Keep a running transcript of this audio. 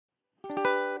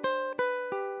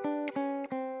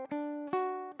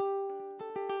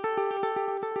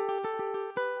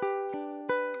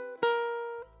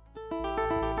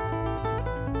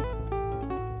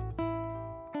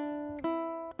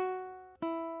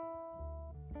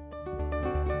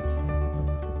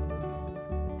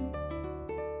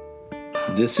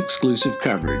This exclusive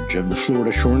coverage of the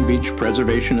Florida Shore and Beach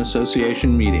Preservation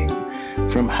Association meeting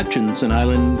from Hutchinson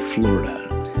Island, Florida,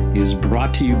 is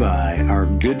brought to you by our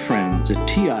good friends at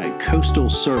TI Coastal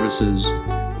Services,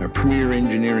 a premier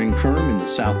engineering firm in the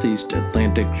Southeast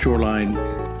Atlantic shoreline.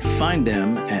 Find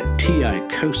them at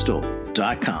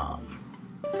ticoastal.com.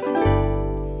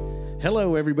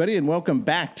 Hello, everybody, and welcome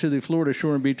back to the Florida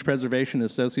Shore and Beach Preservation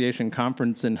Association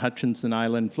Conference in Hutchinson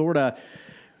Island, Florida.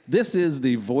 This is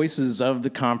the Voices of the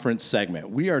Conference segment.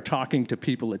 We are talking to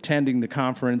people attending the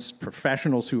conference,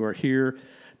 professionals who are here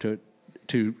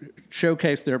to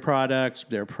showcase their products,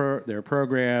 their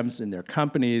programs, and their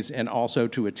companies, and also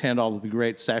to attend all of the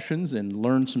great sessions and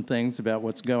learn some things about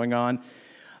what's going on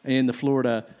in the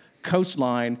Florida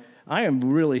coastline. I am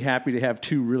really happy to have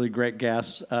two really great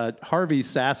guests. Harvey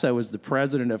Sasso is the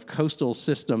president of Coastal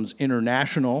Systems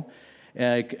International,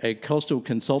 a coastal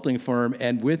consulting firm,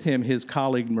 and with him, his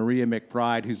colleague, Maria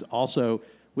McBride, who's also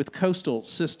with Coastal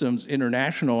Systems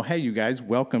International. Hey, you guys,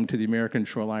 welcome to the American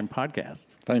Shoreline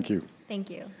Podcast. Thank you. Thank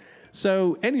you.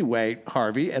 So anyway,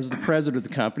 Harvey, as the president of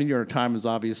the company, your time is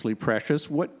obviously precious.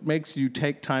 What makes you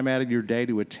take time out of your day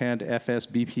to attend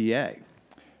FSBPA?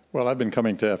 Well, I've been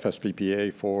coming to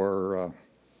FSBPA for,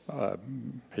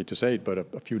 hate to say it, but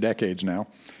a few decades now.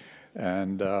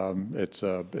 And it's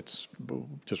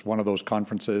just one of those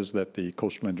conferences that the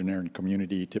coastal engineering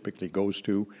community typically goes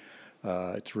to.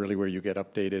 It's really where you get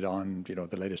updated on,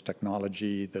 the latest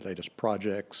technology, the latest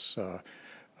projects,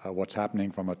 what's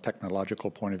happening from a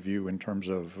technological point of view in terms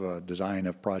of design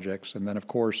of projects. And then, of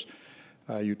course,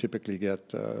 you typically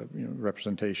get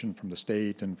representation from the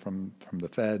state and from the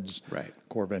feds, right.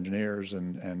 Corps of Engineers,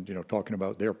 and talking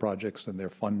about their projects and their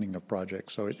funding of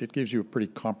projects. So it gives you a pretty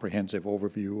comprehensive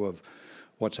overview of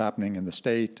what's happening in the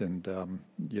state and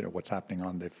what's happening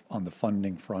on the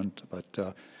funding front.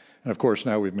 But and of course,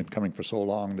 now we've been coming for so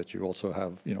long that you also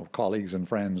have colleagues and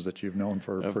friends that you've known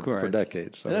for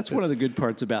decades. So that's one of the good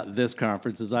parts about this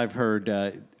conference, is I've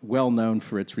heard well known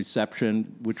for its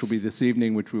reception, which will be this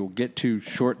evening, which we will get to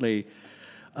shortly.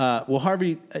 Well,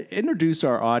 Harvey, introduce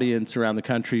our audience around the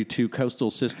country to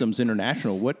Coastal Systems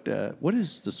International. What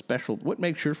is the special? What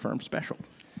makes your firm special?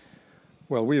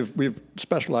 Well, we've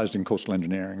specialized in coastal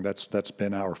engineering. That's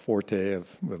been our forte.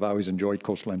 We've always enjoyed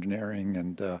coastal engineering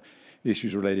and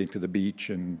issues relating to the beach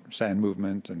and sand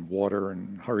movement and water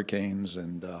and hurricanes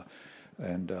and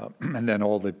then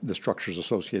all the structures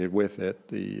associated with it,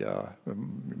 the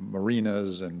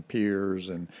marinas and piers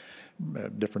and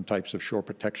different types of shore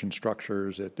protection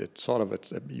structures.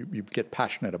 You get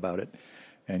passionate about it,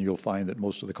 and you'll find that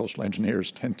most of the coastal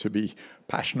engineers tend to be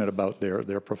passionate about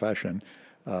their profession.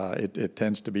 It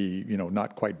tends to be,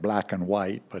 not quite black and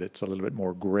white, but it's a little bit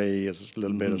more gray. It's a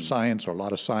little bit of science, or a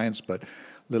lot of science, but a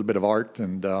little bit of art,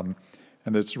 and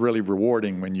it's really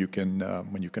rewarding when you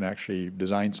can actually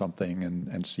design something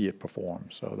and see it perform.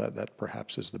 So that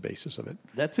perhaps is the basis of it.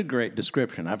 That's a great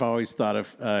description. I've always thought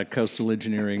of coastal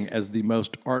engineering as the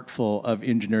most artful of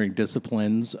engineering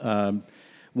disciplines.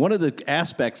 One of the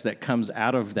aspects that comes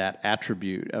out of that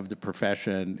attribute of the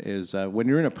profession is when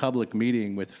you're in a public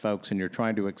meeting with folks and you're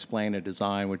trying to explain a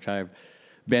design, which I've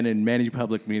been in many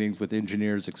public meetings with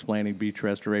engineers explaining beach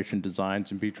restoration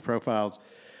designs and beach profiles,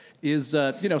 is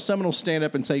someone will stand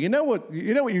up and say, you know what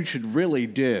you should really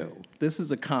do. This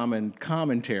is a common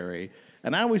commentary.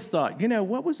 And I always thought,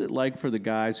 what was it like for the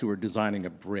guys who were designing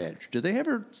a bridge? Does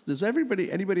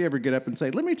anybody ever get up and say,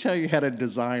 let me tell you how to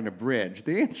design a bridge?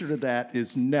 The answer to that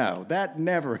is no. That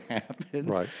never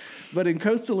happens. Right. But in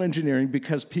coastal engineering,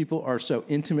 because people are so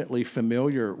intimately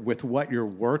familiar with what you're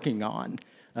working on,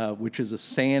 which is a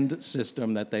sand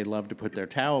system that they love to put their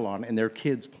towel on and their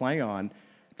kids play on,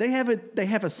 they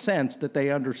have a sense that they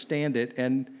understand it,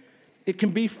 and it can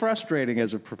be frustrating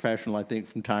as a professional, I think,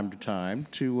 from time to time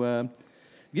to.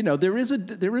 There is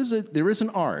an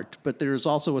art, but there is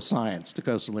also a science to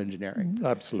coastal engineering.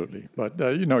 Absolutely, but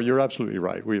you're absolutely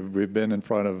right. We've been in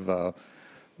front of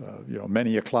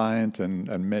many a client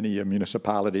and many a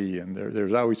municipality, and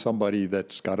there's always somebody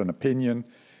that's got an opinion.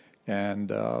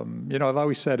 And I've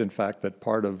always said, in fact, that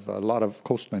part of a lot of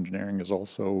coastal engineering is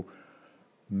also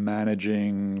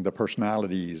managing the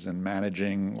personalities and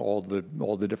managing all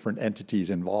the different entities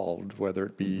involved, whether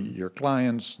it be your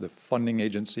clients, the funding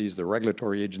agencies, the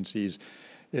regulatory agencies.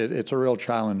 It's a real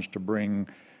challenge to bring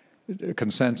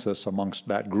consensus amongst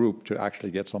that group to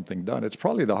actually get something done. It's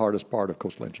probably the hardest part of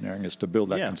coastal engineering, is to build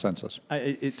that consensus.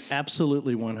 It's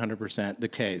absolutely 100% the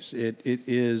case. It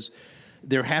is.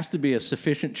 There has to be a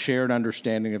sufficient shared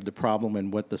understanding of the problem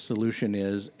and what the solution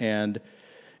is, and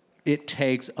it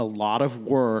takes a lot of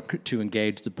work to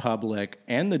engage the public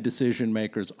and the decision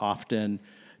makers often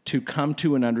to come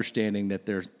to an understanding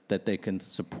that they can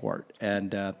support.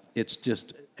 And it's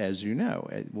just, as you know,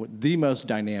 the most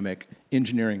dynamic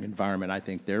engineering environment I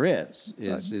think there is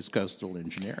coastal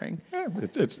engineering. Yeah,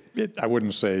 I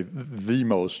wouldn't say the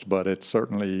most, but it's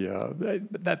certainly,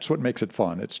 that's what makes it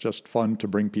fun. It's just fun to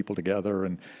bring people together.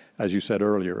 And as you said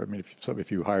earlier, I mean,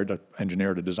 if you hired an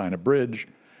engineer to design a bridge,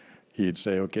 he'd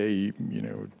say, okay,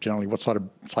 generally what sort of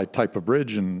type of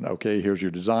bridge, and okay, here's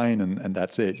your design, and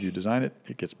that's it. You design it,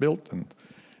 it gets built, and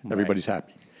everybody's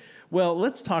happy. Well,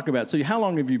 let's talk about, so how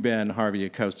long have you been, Harvey, a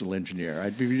coastal engineer?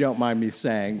 If you don't mind me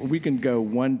saying, we can go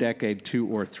 1 decade, 2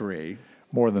 or 3.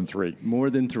 More than 3. More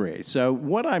than 3. So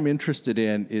what I'm interested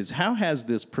in is how has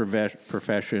this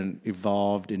profession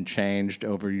evolved and changed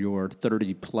over your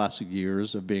 30-plus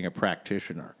years of being a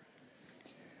practitioner?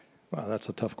 Wow, that's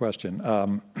a tough question.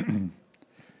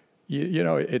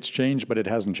 It's changed, but it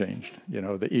hasn't changed.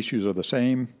 The issues are the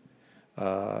same.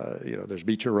 There's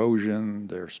beach erosion,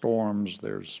 there's storms,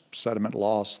 there's sediment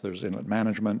loss, there's inlet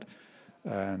management,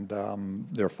 and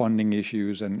there are funding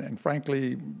issues. And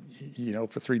frankly,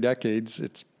 for 3 decades,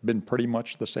 it's been pretty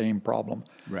much the same problem.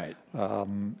 Right.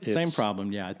 Same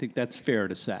problem, yeah. I think that's fair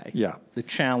to say. Yeah. The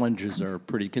challenges are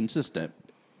pretty consistent.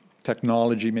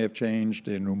 Technology may have changed.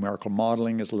 The numerical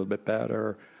modeling is a little bit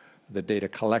better. The data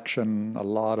collection, a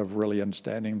lot of really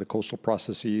understanding the coastal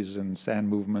processes and sand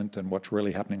movement and what's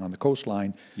really happening on the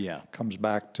coastline comes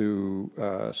back to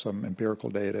some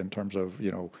empirical data in terms of,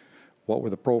 what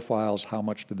were the profiles, how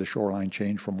much did the shoreline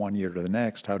change from one year to the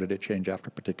next, how did it change after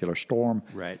a particular storm.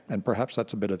 Right. And perhaps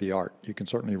that's a bit of the art. You can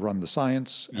certainly run the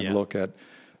science and look at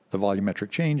the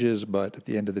volumetric changes, but at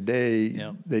the end of the day,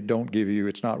 they don't give you,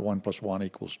 it's not 1 + 1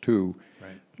 = 2.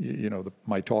 Right.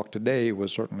 My talk today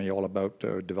was certainly all about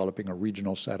developing a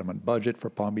regional sediment budget for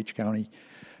Palm Beach County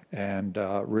and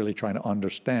really trying to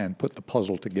understand, put the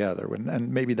puzzle together.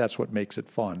 And maybe that's what makes it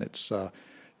fun.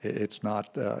 It's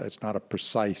not a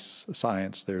precise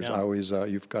science. There's always,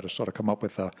 you've got to sort of come up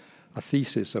with a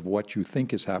thesis of what you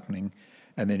think is happening,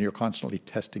 and then you're constantly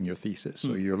testing your thesis.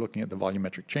 So you're looking at the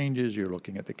volumetric changes, you're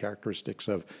looking at the characteristics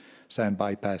of sand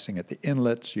bypassing at the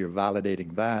inlets, you're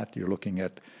validating that, you're looking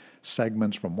at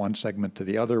segments from one segment to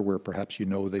the other where perhaps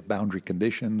the boundary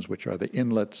conditions, which are the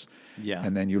inlets,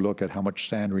 and then you look at how much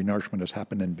sand renourishment has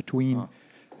happened in between,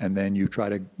 and then you try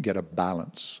to get a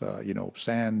balance.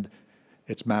 Sand,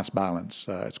 it's mass balance.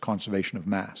 It's conservation of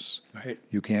mass. Right.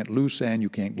 You can't lose sand. You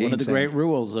can't gain sand. One of the great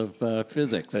rules of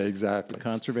physics. Exactly. The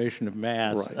conservation of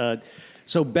mass. Right.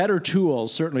 So better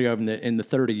tools, certainly in the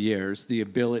 30 years, the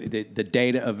ability, the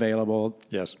data available.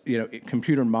 Yes.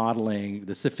 Computer modeling,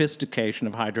 the sophistication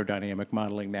of hydrodynamic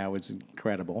modeling now is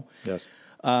incredible. Yes.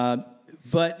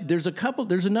 But there's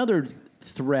another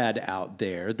thread out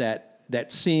there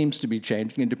that seems to be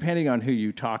changing, and depending on who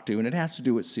you talk to, and it has to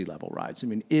do with sea level rise. I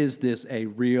mean, is this a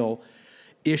real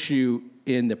issue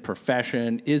in the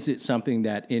profession? Is it something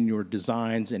that in your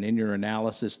designs and in your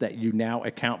analysis that you now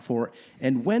account for?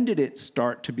 And when did it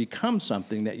start to become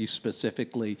something that you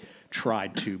specifically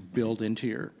tried to build into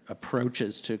your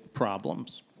approaches to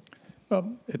problems?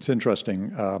 Well, it's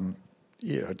interesting.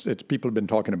 It's people have been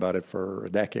talking about it for a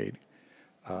decade.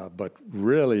 But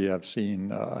really, I've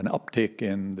seen an uptick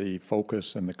in the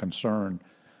focus and the concern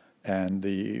and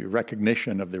the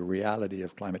recognition of the reality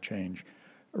of climate change.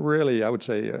 Really, I would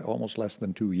say almost less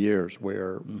than 2 years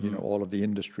where, all of the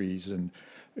industries and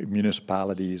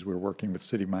municipalities, we're working with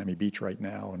City of Miami Beach right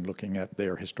now and looking at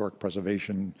their historic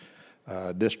preservation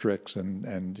districts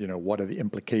and what are the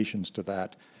implications to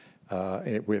that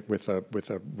with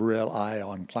a real eye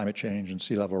on climate change and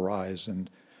sea level rise. And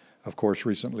of course,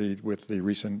 recently with the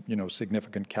recent,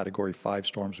 significant Category 5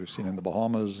 storms we've seen in the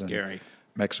Bahamas and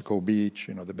Mexico Beach,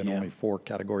 there've been only 4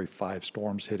 Category 5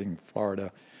 storms hitting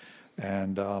Florida.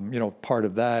 And, part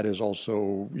of that is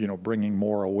also, bringing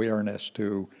more awareness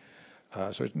to,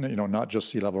 not just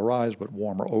sea level rise, but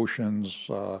warmer oceans,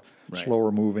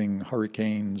 slower moving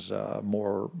hurricanes,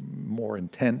 more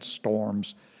intense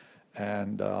storms.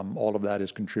 And all of that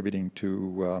is contributing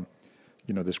to,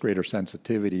 this greater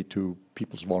sensitivity to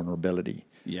people's vulnerability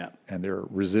and their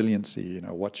resiliency.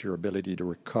 What's your ability to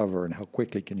recover and how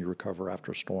quickly can you recover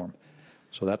after a storm?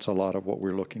 So that's a lot of what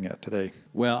we're looking at today.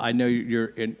 Well, I know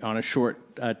you're on a short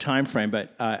time frame,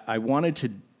 but I wanted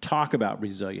to talk about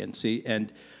resiliency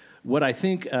and what I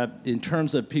think in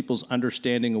terms of people's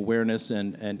understanding, awareness,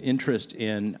 and interest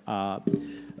in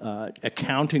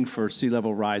accounting for sea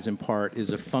level rise in part is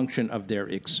a function of their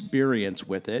experience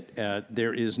with it.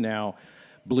 There is now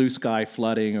blue sky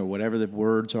flooding, or whatever the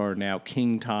words are now,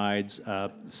 king tides.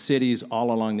 Cities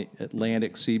all along the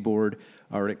Atlantic seaboard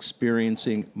are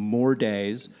experiencing more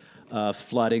days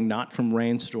flooding, not from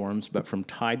rainstorms, but from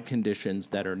tide conditions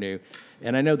that are new.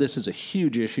 And I know this is a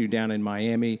huge issue down in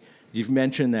Miami. You've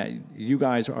mentioned that you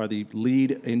guys are the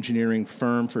lead engineering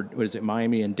firm for,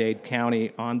 Miami and Dade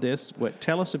County on this.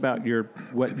 Tell us about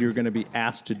what you're going to be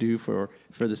asked to do for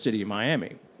the city of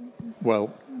Miami.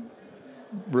 Well,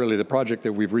 really, the project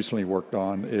that we've recently worked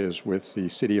on is with the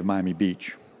city of Miami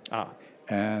Beach.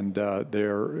 And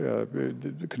they're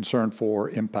concerned for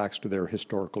impacts to their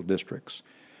historical districts.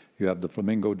 You have the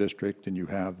Flamingo District and you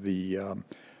have the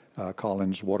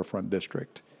Collins Waterfront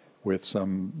District with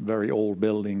some very old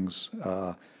buildings.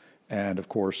 And of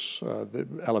course, the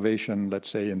elevation, let's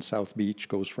say in South Beach,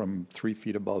 goes from 3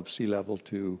 feet above sea level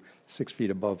to 6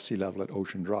 feet above sea level at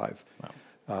Ocean Drive.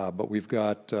 Wow. But we've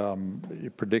got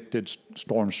predicted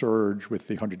storm surge with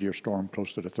the 100-year storm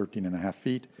close to the 13.5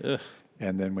 feet. Ugh.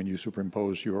 And then when you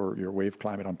superimpose your wave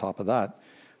climate on top of that,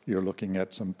 you're looking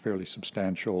at some fairly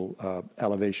substantial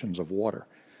elevations of water.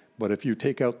 But if you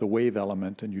take out the wave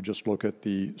element and you just look at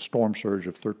the storm surge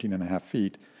of 13.5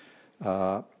 feet,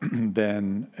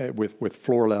 then with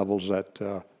floor levels at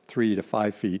 3 to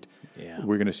 5 feet,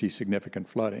 we're going to see significant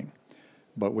flooding.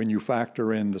 But when you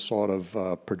factor in the sort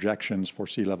of projections for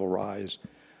sea level rise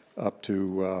up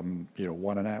to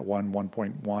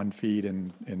 1.1 feet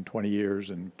in 20 years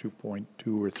and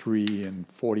 2.2 or 3 in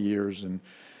 40 years and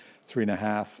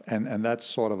 3.5, and that's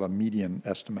sort of a median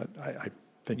estimate. I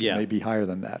think it may be higher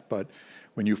than that, but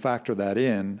when you factor that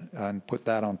in and put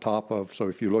that on top of, so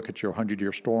if you look at your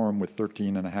 100-year storm with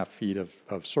 13.5 feet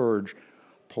of surge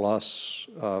plus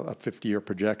a 50-year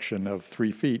projection of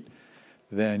 3 feet,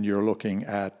 then you're looking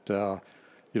at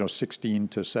 16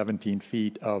 to 17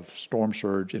 feet of storm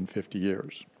surge in 50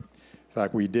 years. In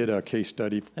fact, we did a case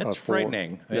study. That's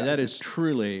frightening. Yeah, that is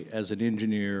truly, as an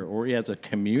engineer or as a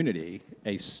community,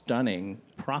 a stunning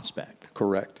prospect.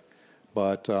 Correct.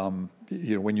 But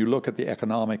when you look at the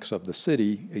economics of the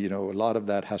city, a lot of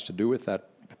that has to do with that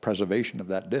preservation of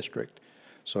that district.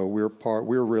 So we're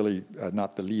really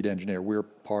not the lead engineer. We're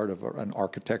part of an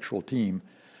architectural team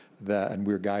and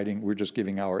we're just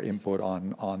giving our input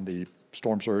on the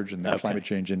storm surge and the climate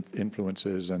change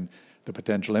influences and the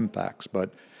potential impacts.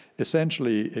 But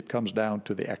essentially, it comes down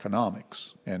to the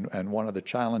economics. And one of the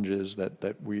challenges that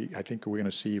I think we're going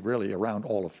to see really around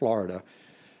all of Florida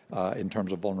in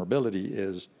terms of vulnerability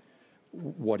is,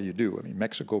 what do you do? I mean,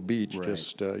 Mexico Beach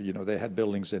they had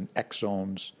buildings in X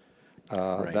zones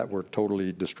that were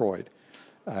totally destroyed.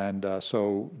 And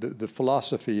so the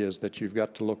philosophy is that you've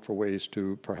got to look for ways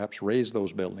to perhaps raise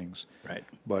those buildings. Right.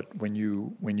 But when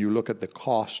you look at the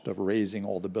cost of raising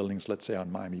all the buildings, let's say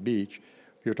on Miami Beach,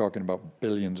 you're talking about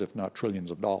billions, if not trillions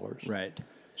of dollars. Right.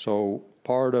 So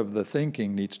part of the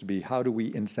thinking needs to be, how do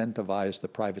we incentivize the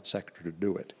private sector to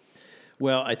do it?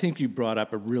 Well, I think you brought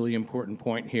up a really important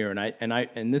point here,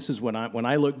 and this is when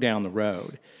I look down the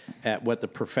road at what the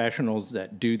professionals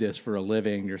that do this for a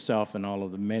living, yourself and all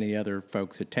of the many other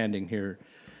folks attending here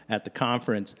at the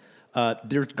conference,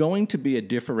 there's going to be a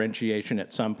differentiation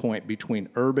at some point between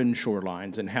urban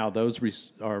shorelines and how those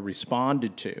are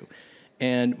responded to,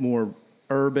 and more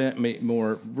urban,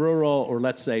 more rural, or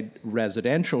let's say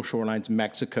residential shorelines,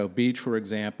 Mexico Beach, for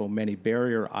example, many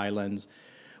barrier islands,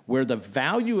 where the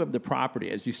value of the property,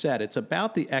 as you said, it's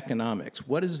about the economics.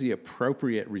 What is the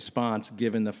appropriate response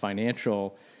given the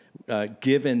financial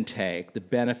give and take, the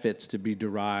benefits to be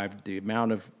derived, the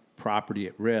amount of property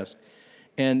at risk?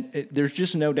 And there's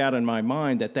just no doubt in my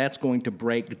mind that that's going to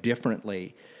break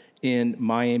differently in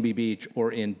Miami Beach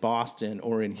or in Boston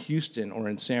or in Houston or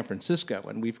in San Francisco.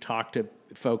 And we've talked to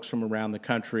folks from around the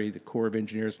country. The Corps of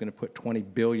Engineers is going to put $20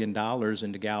 billion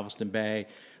into Galveston Bay.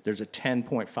 There's a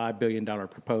 $10.5 billion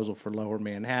proposal for Lower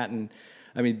Manhattan.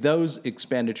 I mean, those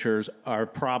expenditures are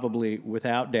probably,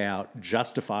 without doubt,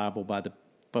 justifiable by the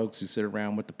folks who sit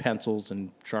around with the pencils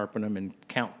and sharpen them and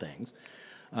count things.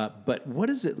 But what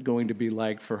is it going to be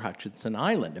like for Hutchinson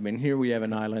Island? I mean, here we have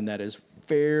an island that is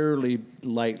fairly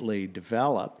lightly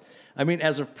developed. I mean,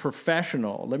 as a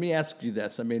professional, let me ask you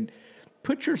this. I mean,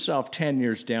 put yourself 10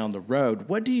 years down the road.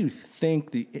 What do you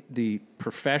think the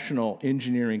professional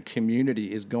engineering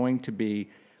community is going to be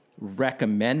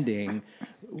recommending?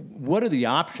 What are the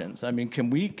options? I mean, can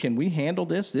we handle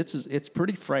this? It's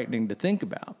pretty frightening to think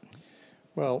about.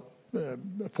 Well,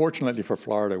 fortunately for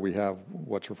Florida, we have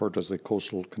what's referred to as the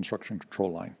Coastal Construction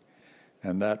Control Line,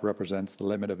 and that represents the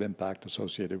limit of impact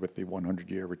associated with the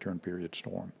 100-year return period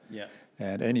storm. Yeah.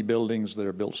 And any buildings that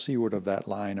are built seaward of that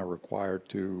line are required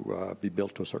to be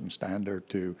built to a certain standard,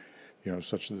 to,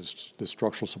 such as the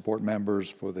structural support members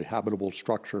for the habitable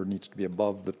structure needs to be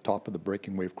above the top of the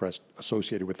breaking wave crest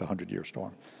associated with the 100-year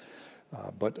storm.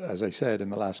 But as I said, in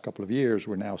the last couple of years,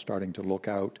 we're now starting to look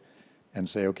out and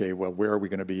say, okay, well, where are we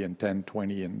going to be in 10,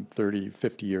 20, and 30,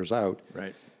 50 years out?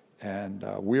 Right. And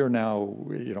we are now,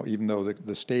 even though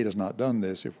the state has not done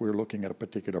this, if we're looking at a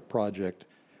particular project,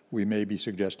 we may be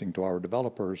suggesting to our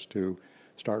developers to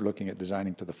start looking at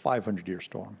designing to the 500-year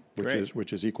storm,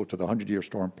 which is equal to the 100-year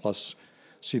storm plus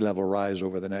sea level rise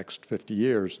over the next 50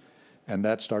 years. And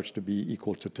that starts to be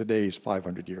equal to today's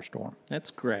 500-year storm. That's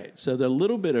great. So the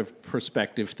little bit of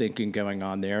perspective thinking going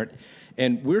on there,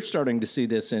 and we're starting to see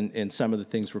this in some of the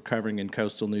things we're covering in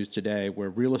Coastal News today, where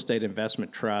real estate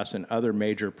investment trusts and other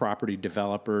major property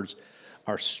developers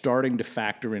are starting to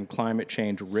factor in climate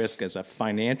change risk as a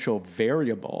financial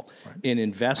variable in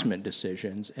investment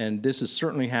decisions. And this is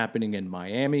certainly happening in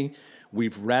Miami.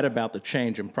 We've read about the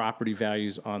change in property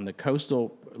values on the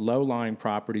coastal low-lying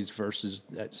properties versus,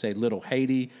 say, Little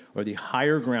Haiti, or the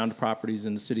higher ground properties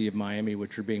in the city of Miami,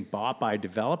 which are being bought by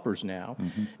developers now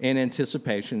in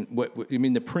anticipation.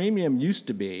 The premium used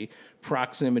to be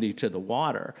proximity to the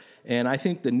water, and I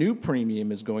think the new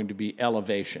premium is going to be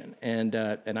elevation, and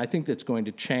I think that's going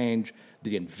to change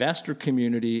the investor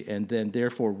community, and then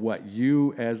therefore what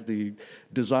you as the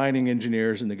designing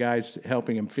engineers and the guys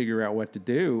helping them figure out what to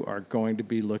do are going to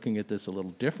be looking at this a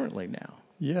little differently now.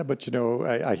 Yeah, but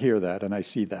I hear that and I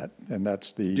see that, and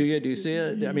that's the. Do you see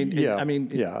it?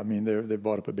 They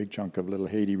bought up a big chunk of Little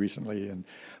Haiti recently,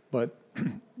 but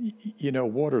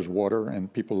water's water,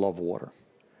 and people love water.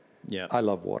 Yeah, I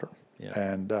love water, yeah.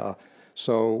 And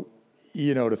so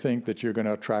to think that you're going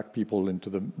to attract people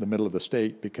into the middle of the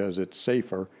state because it's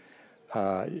safer.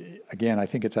 Again, I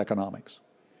think it's economics.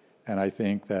 And I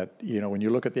think that, when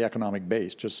you look at the economic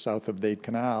base, just south of Dade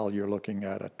Canal, you're looking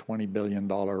at a $20 billion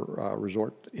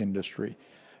resort industry,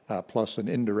 plus an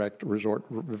indirect resort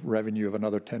revenue of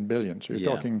another $10 billion. So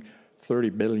you're talking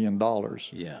 $30 billion.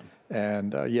 Yeah.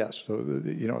 And yes, so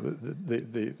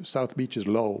the South Beach is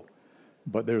low,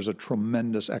 but there's a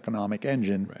tremendous economic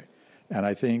engine. Right. And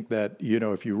I think that,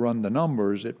 if you run the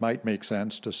numbers, it might make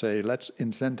sense to say, let's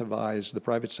incentivize the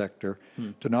private sector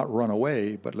to not run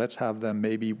away, but let's have them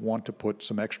maybe want to put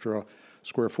some extra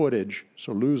square footage,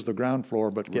 so lose the ground floor,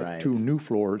 but get 2 new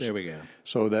floors. There we go.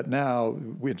 So that now,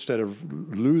 instead of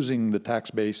losing the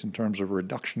tax base in terms of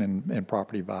reduction in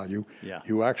property value,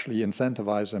 you actually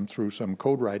incentivize them through some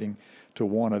code writing to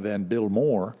want to then build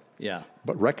more,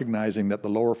 but recognizing that the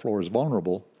lower floor is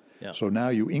vulnerable. Yep. So now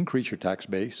you increase your tax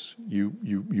base,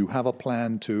 you have a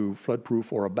plan to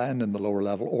flood-proof or abandon the lower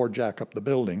level or jack up the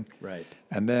building. Right.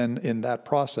 And then in that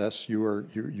process,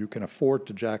 you can afford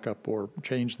to jack up or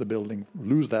change the building,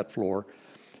 lose that floor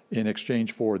in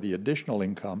exchange for the additional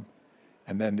income,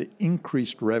 and then the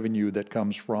increased revenue that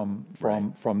comes from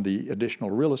the additional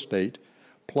real estate,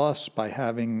 plus by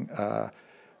having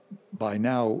by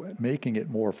now making it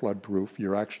more flood-proof,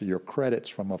 your credits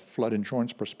from a flood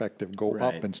insurance perspective go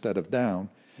up instead of down.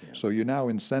 Yeah. So you're now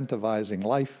incentivizing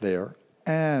life there,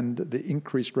 and the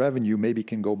increased revenue maybe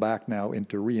can go back now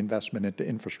into reinvestment into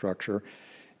infrastructure.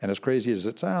 And as crazy as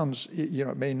it sounds,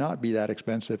 it may not be that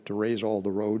expensive to raise all the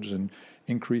roads and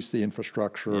increase the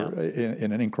infrastructure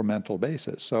in an incremental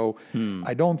basis. So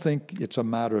I don't think it's a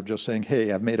matter of just saying,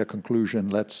 "Hey, I've made a conclusion.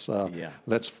 Let's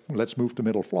move to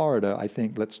Middle Florida." I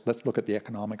think let's look at the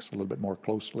economics a little bit more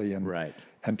closely.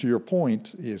 And to your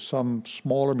point, some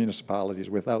smaller municipalities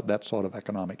without that sort of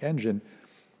economic engine,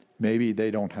 maybe they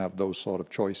don't have those sort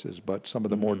of choices. But some of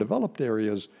the more developed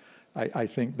areas, I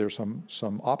think there's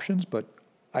some options, but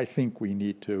I think you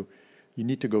need to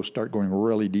start going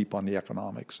really deep on the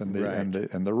economics and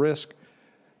the risk.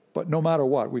 But no matter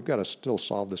what, we've got to still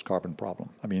solve this carbon problem.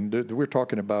 I mean, we're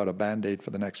talking about a Band-Aid for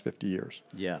the next 50 years.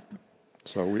 Yeah.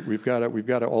 So we've got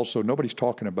to also, nobody's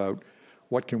talking about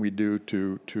what can we do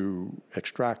to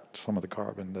extract some of the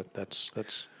carbon that's.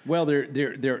 Well,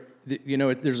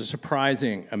 there's a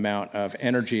surprising amount of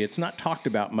energy. It's not talked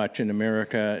about much in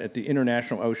America at the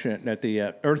International Ocean, at the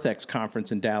EarthX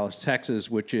conference in Dallas,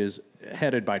 Texas, which is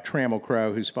headed by Trammell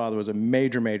Crow, whose father was a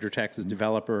major Texas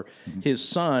developer. His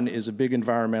son is a big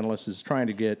environmentalist, is trying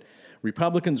to get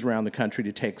Republicans around the country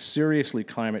to take seriously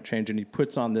climate change, and he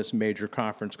puts on this major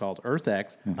conference called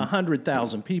EarthX.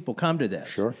 100,000 people come to this.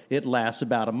 Sure. It lasts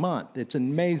about a month. It's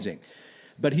amazing.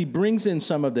 But he brings in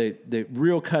some of the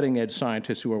real cutting-edge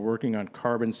scientists who are working on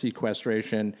carbon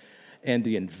sequestration and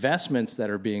the investments that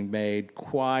are being made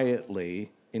quietly,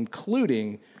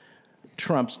 including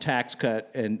Trump's tax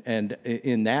cut and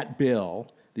in that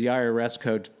bill the IRS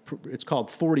code, it's called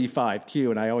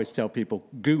 45Q, and I always tell people,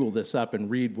 Google this up and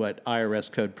read what IRS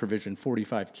code provision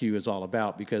 45Q is all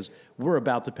about, because we're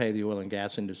about to pay the oil and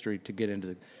gas industry to get into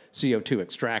the CO2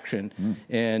 extraction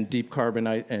and deep carbon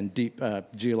and deep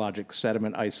geologic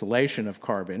sediment isolation of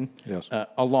carbon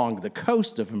along the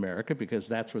coast of America, because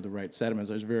that's where the right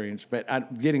sediments are. It's very interesting, but I'm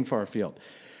getting far afield.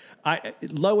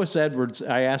 Lois Edwards,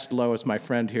 I asked Lois, my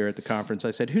friend here at the conference,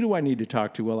 I said, who do I need to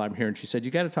talk to while I'm here? And she said,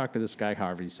 you got to talk to this guy,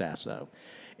 Harvey Sasso.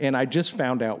 And I just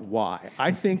found out why.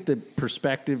 I think the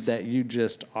perspective that you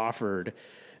just offered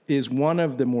is one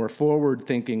of the more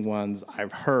forward-thinking ones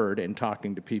I've heard in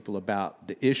talking to people about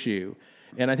the issue.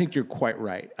 And I think you're quite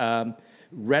right.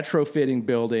 Retrofitting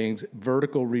buildings,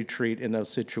 vertical retreat in those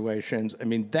situations, I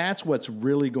mean, that's what's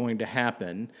really going to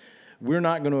happen. We're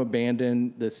not going to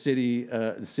abandon the city,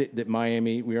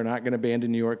 Miami. We are not going to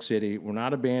abandon New York City. We're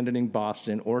not abandoning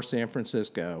Boston or San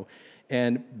Francisco.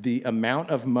 And the amount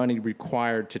of money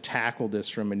required to tackle this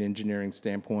from an engineering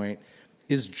standpoint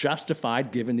is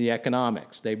justified given the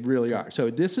economics. They really are.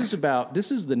 So this is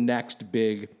the next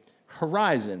big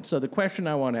horizon. So the question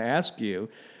I want to ask you,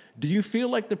 do you feel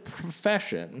like the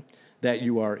profession that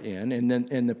you are in, and then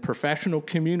in the professional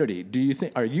community,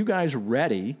 are you guys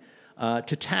ready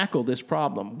to tackle this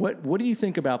problem? What do you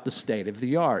think about the state of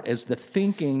the art as the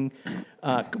thinking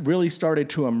really started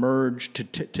to emerge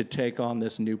to take on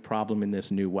this new problem in this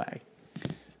new way?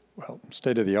 Well,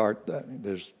 state of the art,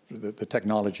 there's the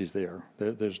technology's there.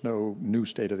 There's no new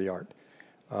state of the art.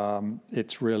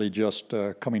 It's really just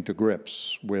coming to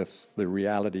grips with the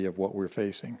reality of what we're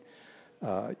facing.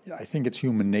 I think it's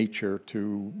human nature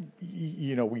to,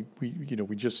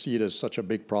 we just see it as such a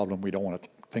big problem, we don't want to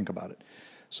think about it.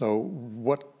 So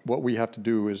what we have to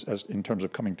do is, as in terms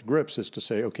of coming to grips, is to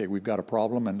say, okay, we've got a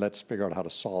problem and let's figure out how to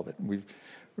solve it. And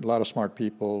a lot of smart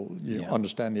people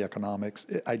understand the economics.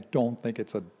 I don't think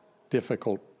it's a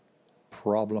difficult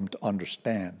problem to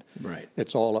understand. Right.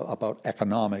 It's all about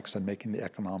economics and making the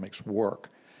economics work.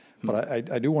 But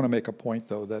I do want to make a point,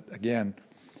 though, that again,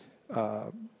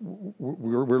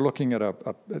 we're looking at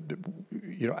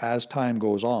as time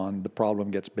goes on, the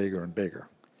problem gets bigger and bigger.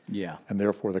 Yeah. And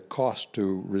therefore, the cost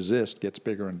to resist gets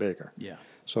bigger and bigger. Yeah.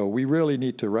 So we really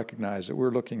need to recognize that we're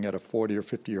looking at a 40 or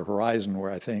 50-year horizon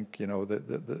where I think,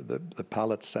 the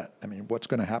palette's set. I mean, what's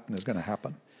going to happen is going to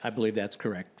happen. I believe that's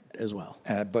correct as well.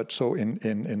 But so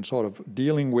in sort of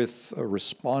dealing with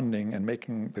responding and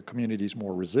making the communities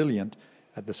more resilient,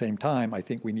 at the same time, I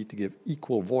think we need to give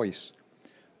equal voice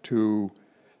to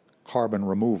carbon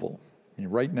removal. I mean,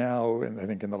 right now, and I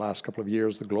think in the last couple of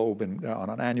years, the globe on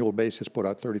an annual basis put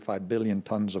out 35 billion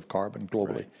tons of carbon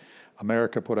globally. Right.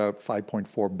 America put out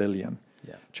 5.4 billion.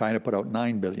 Yeah. China put out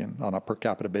 9 billion on a per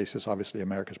capita basis. Obviously,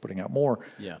 America's putting out more.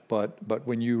 Yeah. But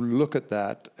when you look at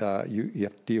that, you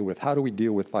have to deal with, how do we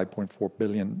deal with 5.4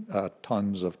 billion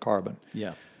tons of carbon?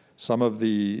 Yeah. Some of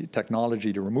the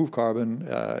technology to remove carbon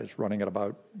is running at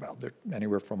about, they're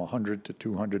anywhere from 100 to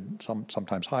 200,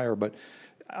 sometimes higher, but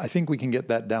I think we can get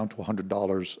that down to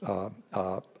 $100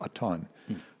 a ton.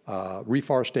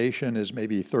 Reforestation is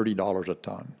maybe $30 a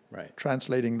ton. Right.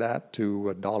 Translating that to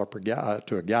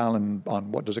a gallon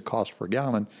on what does it cost for a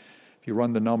gallon, if you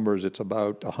run the numbers, it's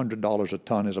about $100 a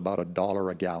ton is about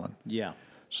 $1 a gallon. Yeah.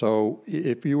 So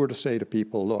if you were to say to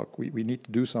people, look, we need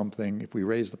to do something. If we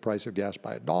raise the price of gas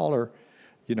by $1,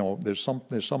 there's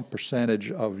some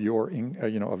percentage of your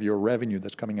of your revenue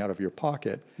that's coming out of your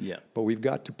pocket. Yeah. But we've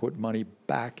got to put money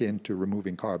back into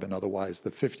removing carbon. Otherwise,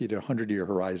 the 50 to 100-year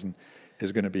horizon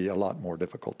is going to be a lot more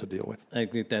difficult to deal with. I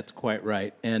think that's quite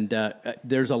right. And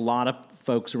there's a lot of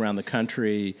folks around the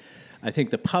country. I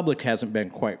think the public hasn't been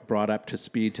quite brought up to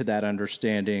speed to that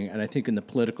understanding. And I think in the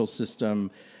political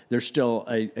system, there's still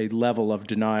a level of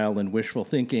denial and wishful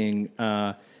thinking.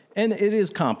 And it is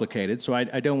complicated, so I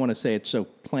don't want to say it's so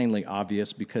plainly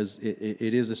obvious, because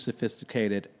it is a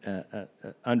sophisticated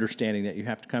understanding that you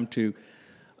have to come to.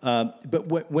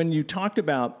 But when you talked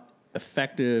about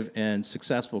effective and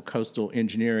successful coastal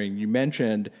engineering, you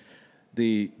mentioned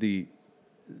the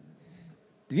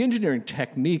engineering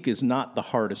technique is not the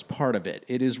hardest part of it.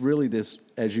 It is really this,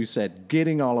 as you said,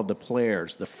 getting all of the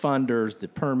players, the funders, the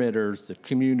permitters, the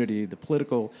community, the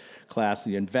political class,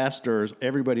 the investors,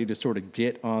 everybody to sort of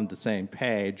get on the same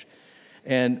page.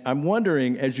 And I'm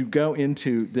wondering, as you go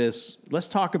into this, let's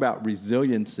talk about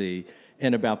resiliency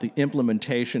and about the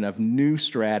implementation of new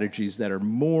strategies that are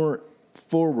more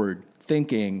forward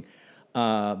thinking.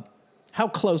 How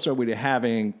close are we to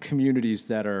having communities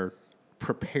that are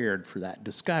prepared for that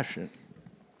discussion?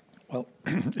 Well,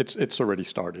 it's already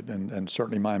started, and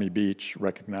certainly Miami Beach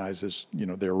recognizes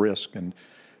their risk, and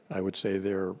I would say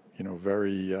they're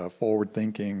very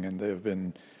forward-thinking, and they've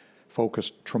been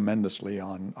focused tremendously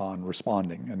on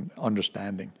responding and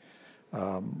understanding.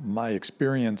 My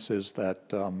experience is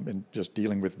that in just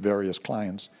dealing with various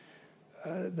clients,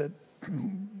 that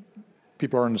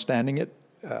people are understanding it.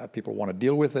 People want to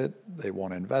deal with it. They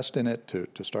want to invest in it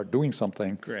to start doing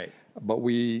something. Great.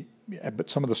 But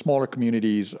some of the smaller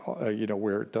communities,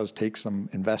 where it does take some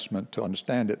investment to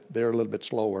understand it, they're a little bit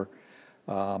slower.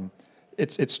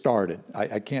 It started.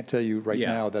 I can't tell you right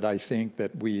now that I think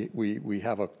that we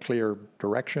have a clear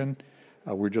direction.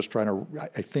 We're just trying to.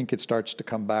 I think it starts to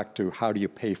come back to how do you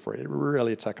pay for it.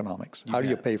 Really, it's economics. How do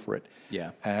you pay for it?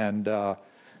 Yeah. And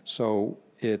so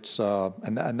it's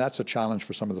and that's a challenge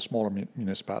for some of the smaller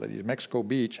municipalities. Mexico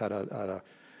Beach had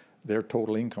their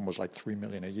total income was like $3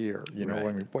 million a year. I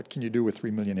mean, what can you do with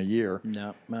 $3 million a year?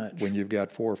 Not much. When you've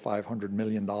got $400 or $500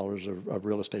 million of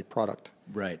real estate product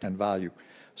and value.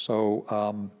 So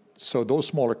so those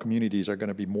smaller communities are going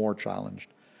to be more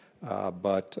challenged. I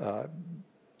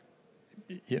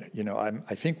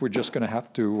think we're just going to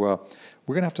have to we're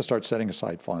going to have to start setting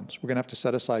aside funds. We're going to have to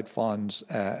set aside funds,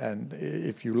 and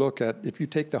if you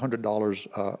take the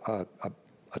 $100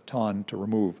 a ton to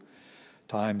remove,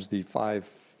 times the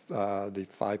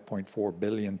 5.4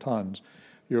 billion tons,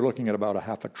 you're looking at about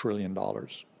 $500 billion.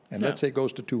 And let's say it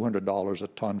goes to $200 a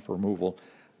ton for removal,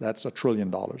 that's $1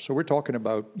 trillion. So we're talking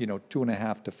about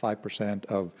 2.5% to 5%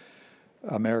 of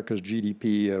America's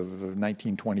GDP of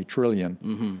 19-20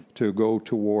 trillion to go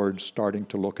towards starting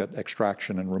to look at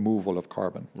extraction and removal of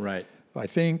carbon. Right. I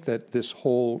think that this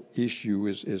whole issue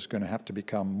is going to have to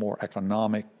become more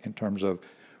economic in terms of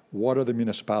what are the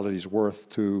municipalities worth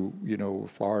to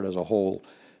Florida as a whole,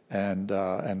 and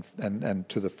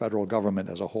to the federal government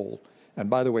as a whole. And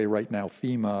by the way, right now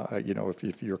FEMA,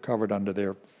 if you're covered under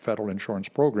their federal insurance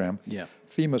program,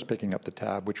 FEMA's picking up the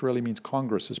tab, which really means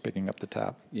Congress is picking up the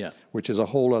tab. Which is a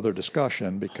whole other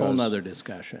discussion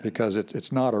because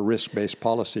it's not a risk-based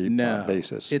policy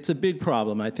basis. It's a big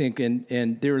problem, I think,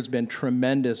 and there has been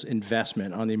tremendous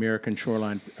investment on the American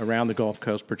shoreline around the Gulf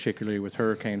Coast, particularly with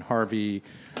Hurricane Harvey.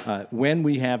 When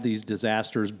we have these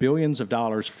disasters, billions of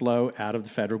dollars flow out of the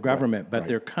federal government, but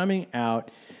they're coming out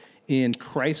in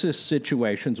crisis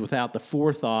situations without the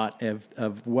forethought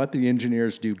of what the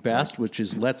engineers do best, which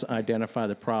is let's identify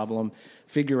the problem,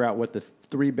 figure out what the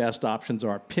three best options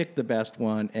are, pick the best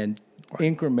one, and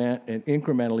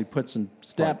incrementally put some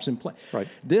steps in place.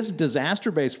 This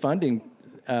disaster-based funding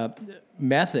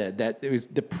method that is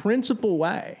the principal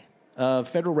way of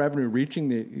federal revenue reaching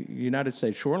the United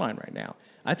States shoreline right now,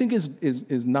 I think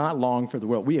is not long for the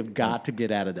world. We have got to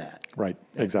get out of that. Right,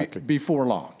 exactly. Before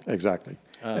long. Exactly.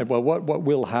 Well, what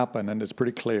will happen, and it's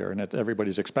pretty clear, and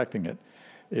everybody's expecting it,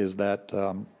 is that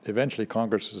eventually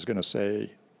Congress is going to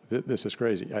say, this is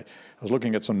crazy. I was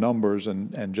looking at some numbers,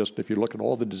 and just if you look at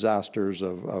all the disasters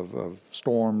of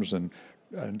storms and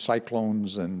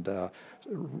cyclones and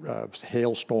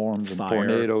hailstorms and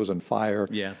tornadoes and fire,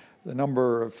 the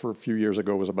number for a few years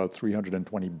ago was about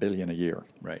 $320 billion a year.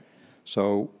 Right.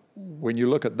 So when you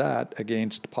look at that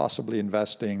against possibly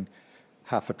investing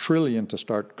 $500 billion to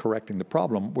start correcting the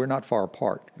problem, we're not far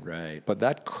apart. Right. But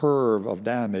that curve of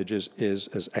damage is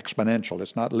exponential.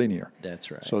 It's not linear. That's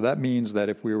right. So that means that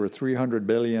if we were $300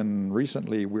 billion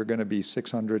recently, we're going to be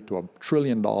 $600 to $1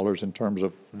 trillion in terms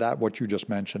of that, what you just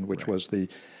mentioned, which was the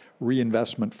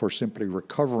reinvestment for simply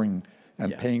recovering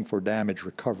and paying for damage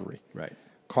recovery. Right.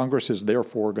 Congress is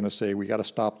therefore going to say, we got to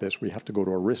stop this. We have to go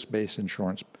to a risk-based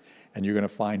insurance, and you're going to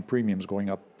find premiums going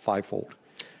up fivefold.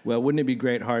 Well, wouldn't it be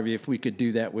great, Harvey, if we could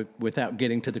do that without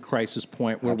getting to the crisis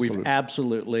point where we've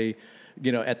absolutely,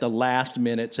 at the last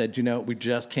minute said, we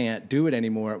just can't do it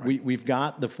anymore. Right. We've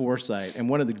got the foresight. And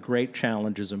one of the great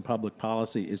challenges in public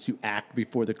policy is to act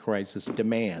before the crisis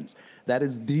demands. That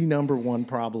is the number one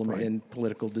problem in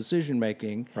political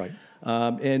decision-making. Right.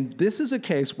 And this is a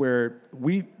case where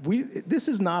this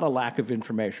is not a lack of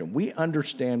information. We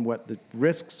understand what the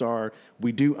risks are.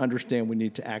 We do understand we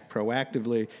need to act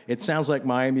proactively. It sounds like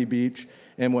Miami Beach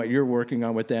and what you're working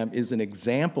on with them is an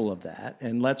example of that.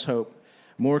 And let's hope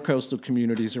more coastal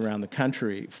communities around the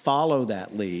country follow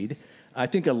that lead. I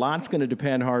think a lot's going to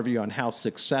depend, Harvey, on how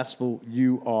successful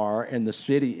you are and the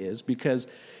city is, because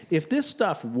if this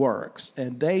stuff works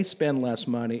and they spend less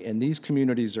money and these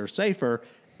communities are safer,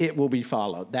 it will be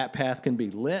followed. That path can be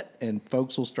lit, and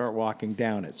folks will start walking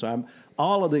down it. So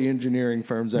all of the engineering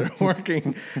firms that are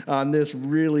working on this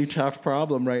really tough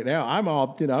problem right now,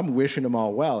 I'm wishing them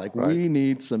all well. We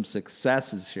need some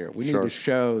successes here. We need to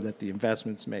show that the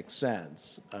investments make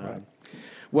sense.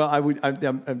 Well,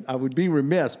 I would be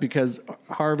remiss because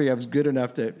Harvey, I was good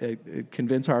enough to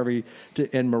convince Harvey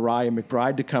and Mariah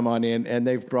McBride to come on in, and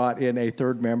they've brought in a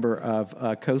third member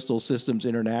of Coastal Systems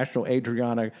International,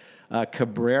 Adriana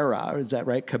Cabrera. Is that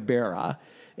right? Cabrera.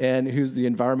 And who's the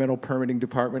environmental permitting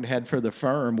department head for the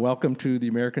firm. Welcome to the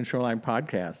American Shoreline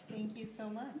Podcast. Thank you so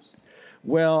much.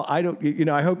 Well, I hope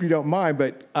you don't mind,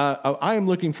 but I am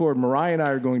looking forward. Mariah and I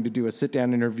are going to do a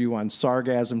sit-down interview on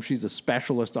sargassum. She's a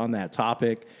specialist on that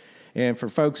topic. And for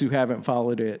folks who haven't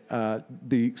followed it,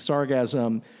 the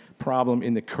sargassum problem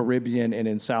in the Caribbean and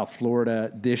in South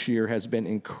Florida this year has been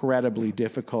incredibly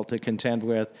difficult to contend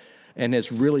with and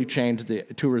has really changed the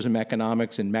tourism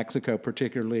economics in Mexico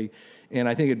particularly. And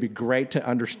I think it'd be great to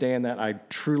understand that. I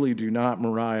truly do not,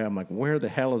 Mariah. I'm like, where the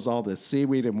hell is all this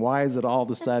seaweed and why is it all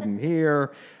of a sudden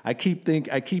here? I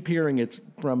keep hearing it's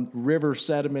from river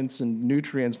sediments and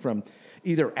nutrients from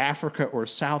either Africa or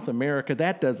South America.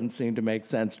 That doesn't seem to make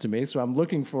sense to me. So I'm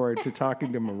looking forward to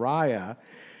talking to Mariah.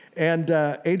 And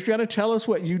Adriana, tell us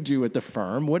what you do at the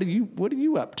firm. What are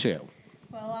you up to?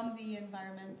 Well, I'm the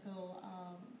environmental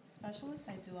specialist.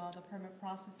 I do all the permit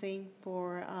processing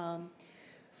for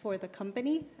the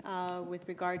company with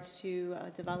regards to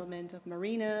development of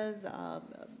marinas,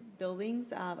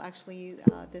 buildings. Actually,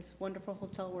 this wonderful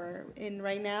hotel we're in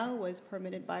right now was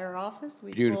permitted by our office.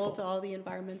 We pulled all the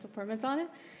environmental permits on it.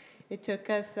 It took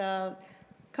us a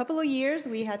couple of years.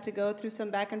 We had to go through some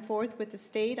back and forth with the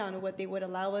state on what they would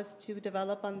allow us to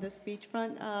develop on this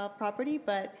beachfront property,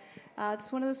 but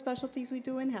it's one of the specialties we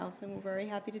do in-house, and we're very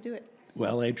happy to do it.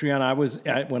 Well, Adriana,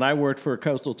 when I worked for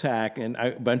Coastal Tech and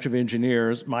a bunch of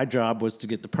engineers, my job was to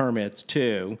get the permits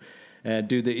too, and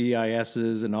do the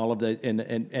EISs and all of that.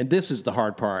 And this is the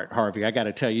hard part, Harvey. I got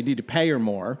to tell you, you need to pay her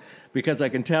more because I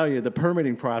can tell you the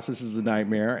permitting process is a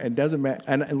nightmare. And doesn't matter.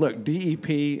 And look,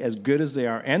 DEP, as good as they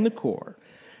are, and the Corps,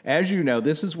 as you know,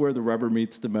 this is where the rubber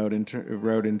meets the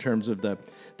road in terms of the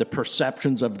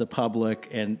perceptions of the public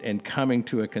and coming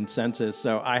to a consensus.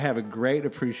 So I have a great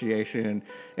appreciation,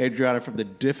 Adriana, for the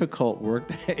difficult work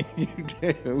that you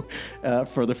do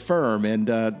for the firm. And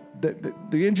the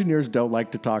engineers don't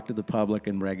like to talk to the public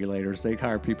and regulators. They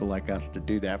hire people like us to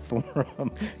do that for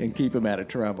them and keep them out of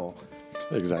trouble.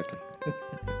 Exactly.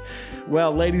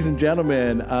 Well, ladies and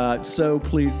gentlemen, so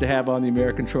pleased to have on the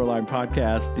American Shoreline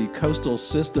Podcast the Coastal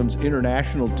Systems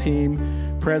International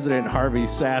team, President Harvey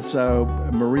Sasso,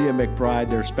 Maria McBride,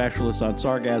 their specialist on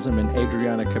sargassum, and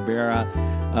Adriana Cabrera.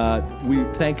 We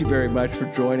thank you very much for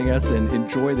joining us and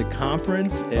enjoy the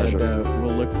conference. Pleasure. And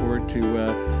we'll look forward to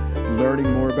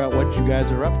learning more about what you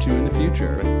guys are up to in the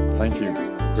future. Thank you.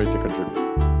 Great to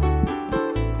contribute.